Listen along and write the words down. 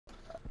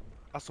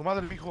A su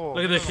madre, mijo.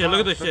 Look at this shit. Look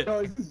at this shit.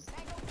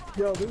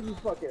 Yo, this is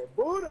fucking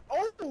Buddha.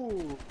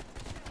 Oh,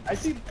 I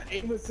see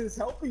aim assist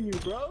helping you,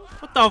 bro.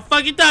 What the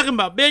fuck you talking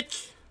about,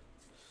 bitch?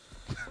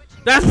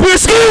 That's pure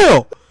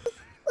skill.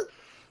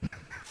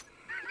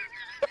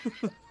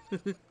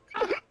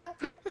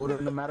 Well,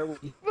 no matter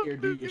what you hear,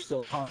 dude, you're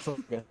still console.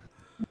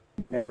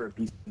 Never a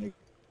piece of nigga.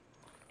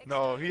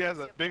 No, he has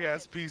a big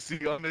ass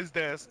PC on his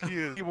desk. He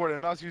is keyboard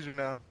and mouse user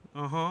now.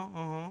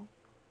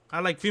 I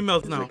like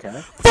females now.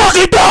 Okay.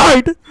 Fucking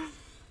died!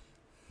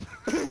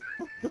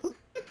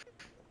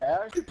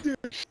 Dude,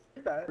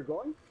 we're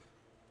going?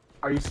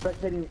 Are you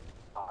spectating?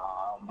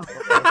 Oh my god.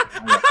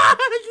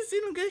 I just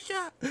seen him get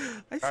shot.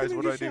 Guys,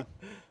 what do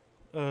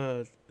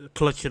I do?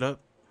 Clutch it up.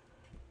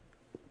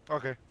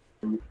 Okay.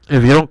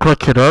 If you don't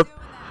clutch it up,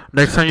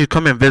 next time you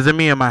come and visit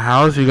me in my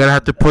house, you gotta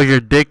have to put your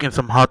dick in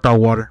some hot dog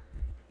water.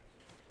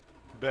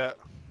 Bet.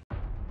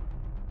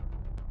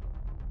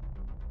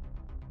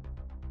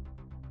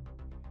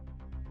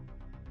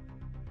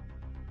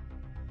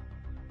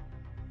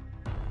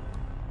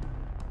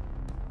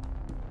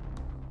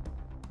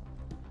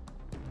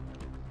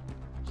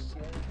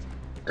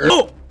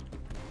 Oh!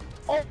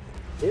 Oh!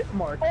 Hit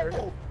marker.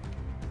 Oh.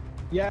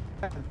 Yeah,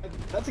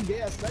 that's a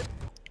gas.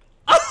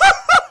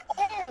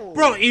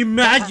 Bro,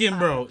 imagine,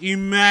 bro.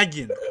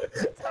 Imagine.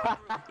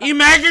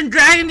 Imagine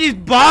dragging these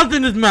balls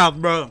in his mouth,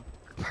 bro.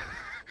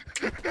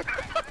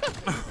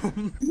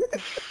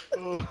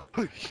 Oh,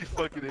 you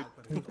fucking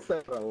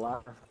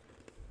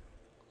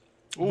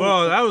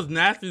Bro, that was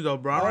nasty though,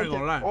 bro. I ain't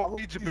gonna lie. Oh,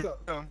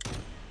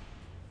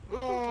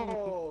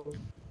 oh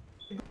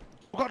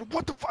god,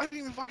 what the fuck? I didn't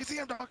even fucking see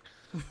him, dog.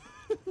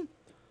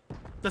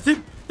 That's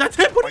him. That's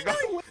him. What are you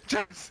doing?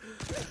 Jax.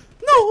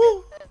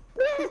 No.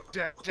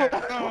 Jack.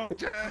 No,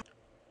 Jack.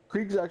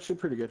 Krieg's actually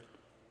pretty good.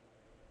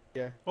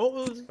 Yeah.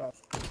 Oh.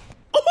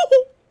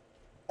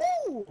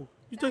 Oh!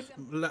 You took.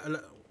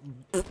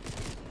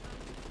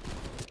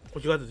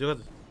 What you got this? You got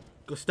this.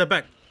 Go step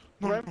back.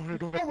 No.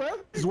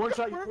 He's one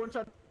shot. One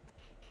shot.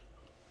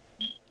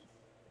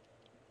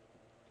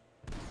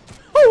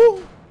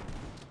 Oh.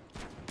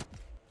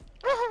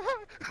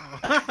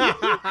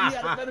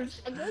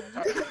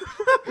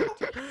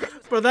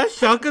 Bro, that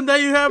shotgun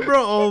that you have,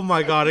 bro. Oh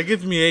my god, it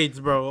gives me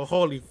AIDS, bro.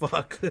 Holy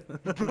fuck.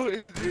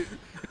 Oh,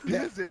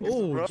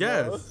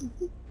 yes.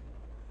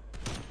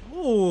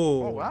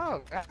 Oh, Oh.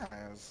 wow.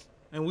 Yes.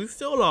 And we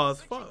still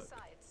lost. Fuck.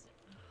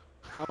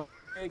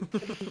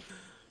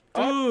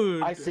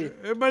 Dude, I see.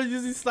 Everybody's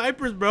using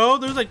snipers, bro.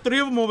 There's like 3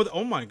 of them over there.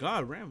 Oh my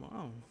god, Ram.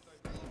 Wow.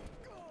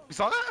 You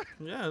saw that?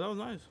 Yeah, that was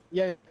nice.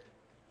 Yeah.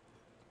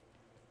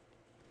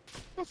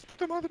 What's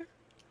the madre?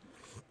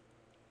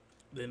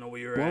 They know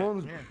where you're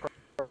at. Yeah.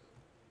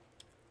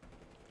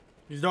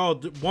 He's all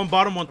one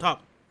bottom, one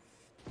top.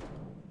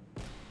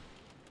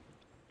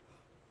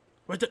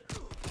 Right there.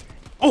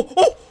 Oh,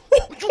 oh,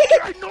 oh!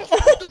 I know.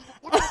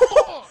 What the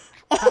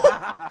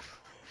fuck?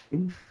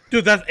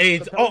 Dude, that's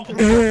AIDS. Oh.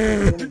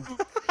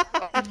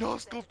 I no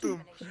scoped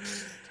him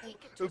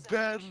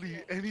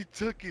badly, and he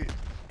took it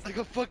like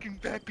a fucking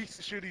bad piece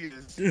of shit he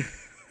is.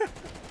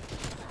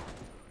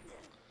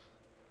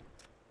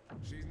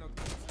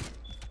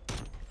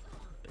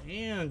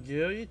 Damn,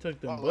 Jill, you took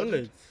them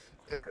bullets.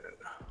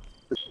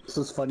 This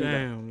is funny.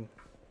 Damn.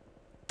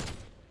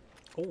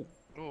 Oh.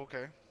 Oh,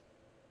 okay.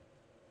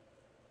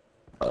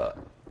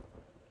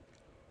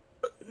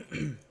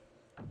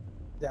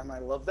 Damn, I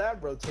love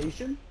that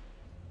rotation.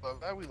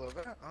 Love that. We love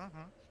that.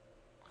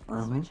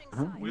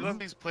 We love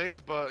these plays,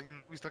 but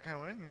we still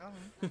can't win.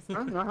 You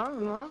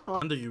know?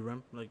 Under you,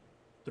 Ram. Like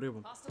 3 of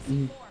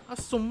them.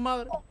 That's so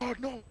mad. Oh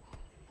no.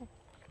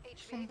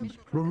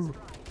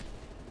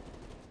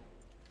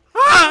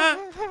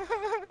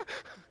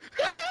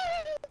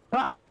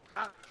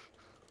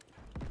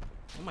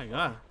 Oh my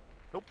god.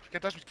 Nope.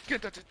 Can't touch me.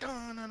 Can't touch it.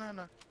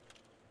 No.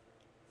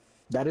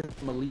 That is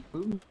Malik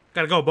move.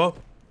 Gotta go, Bo.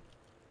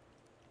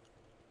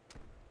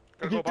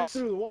 Gotta go, boss.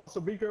 Through the wall, so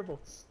be careful.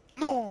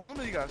 No, none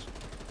of you guys.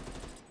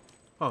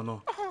 Oh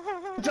no.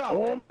 Good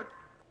job.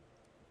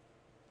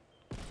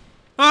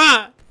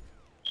 Ah!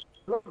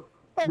 Oh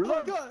my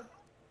god.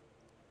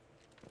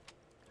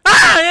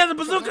 Ah! He has a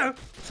bazooka!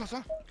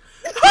 Son.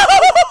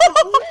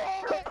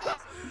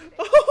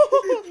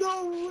 No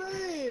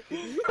way!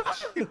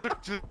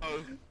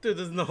 Dude,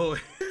 there's no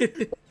way.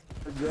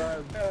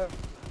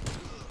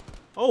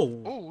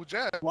 Oh. Oh,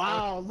 Jack.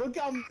 Wow, look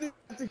how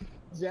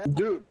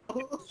dude,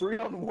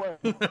 3-on-1.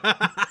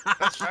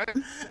 That's right.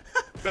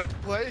 Let's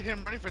play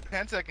him running for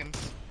 10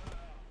 seconds.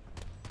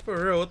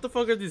 For real, what the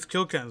fuck are these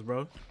kill cams,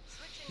 bro?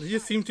 They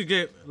just seem to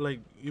get,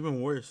 like,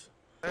 even worse.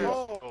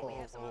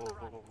 Oh.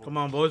 Come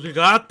on, boys, we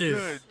got this.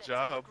 Good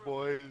job,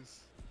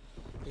 boys.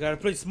 You gotta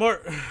play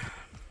smart.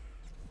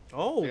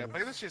 Oh. Yeah,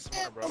 play this shit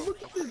smart, bro.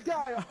 Look at this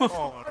guy.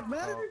 Oh,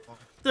 man.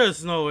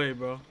 There's no way,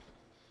 bro.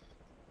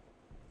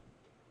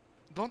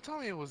 Don't tell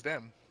me it was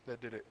them that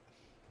did it.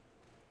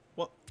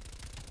 What?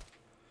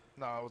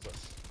 No, it was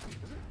us.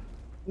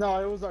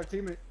 No, it was our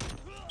teammate.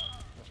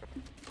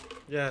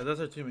 Yeah, that's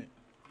our teammate.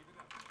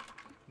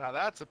 Now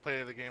that's a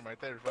play of the game right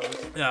there,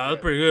 fellas. Yeah,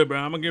 that's pretty good, bro.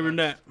 I'm gonna give her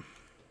that.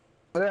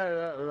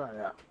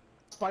 Yeah.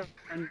 Spider.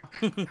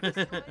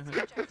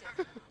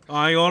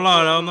 I ain't gonna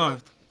lie, I don't know.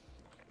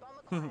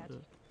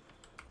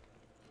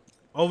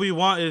 All we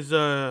want is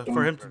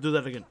for him to do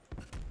that again.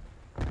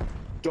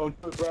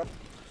 Don't do it, bro.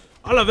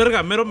 A la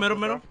verga, middle.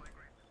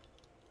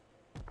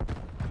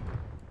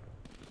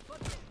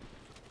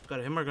 Got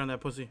a hit marker on that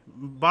pussy.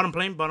 Bottom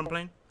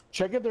plane.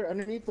 Check if they're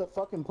underneath the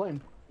fucking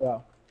plane. Yeah.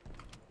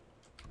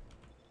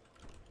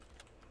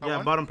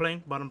 Yeah, bottom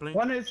plane.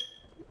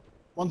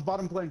 One's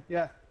bottom plane.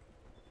 Yeah.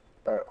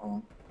 Alright.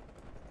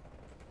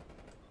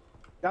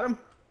 Got him.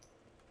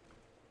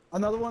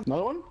 Another one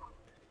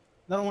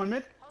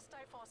mid.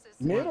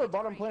 Mid or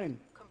bottom plane?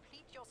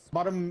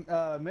 Bottom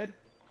mid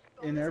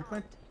in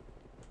airplane.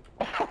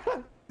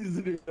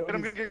 Get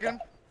him.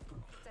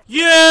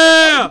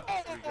 Yeah!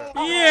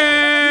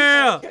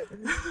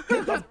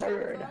 Get the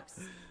third.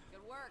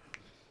 Good work.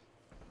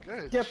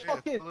 Good Get shit.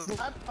 fucking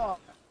laptop.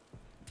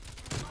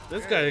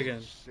 This guy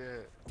again.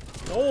 Shit.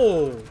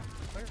 Oh!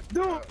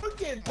 Dude,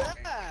 look at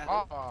that.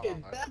 Oh, Look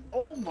at that.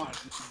 Oh my.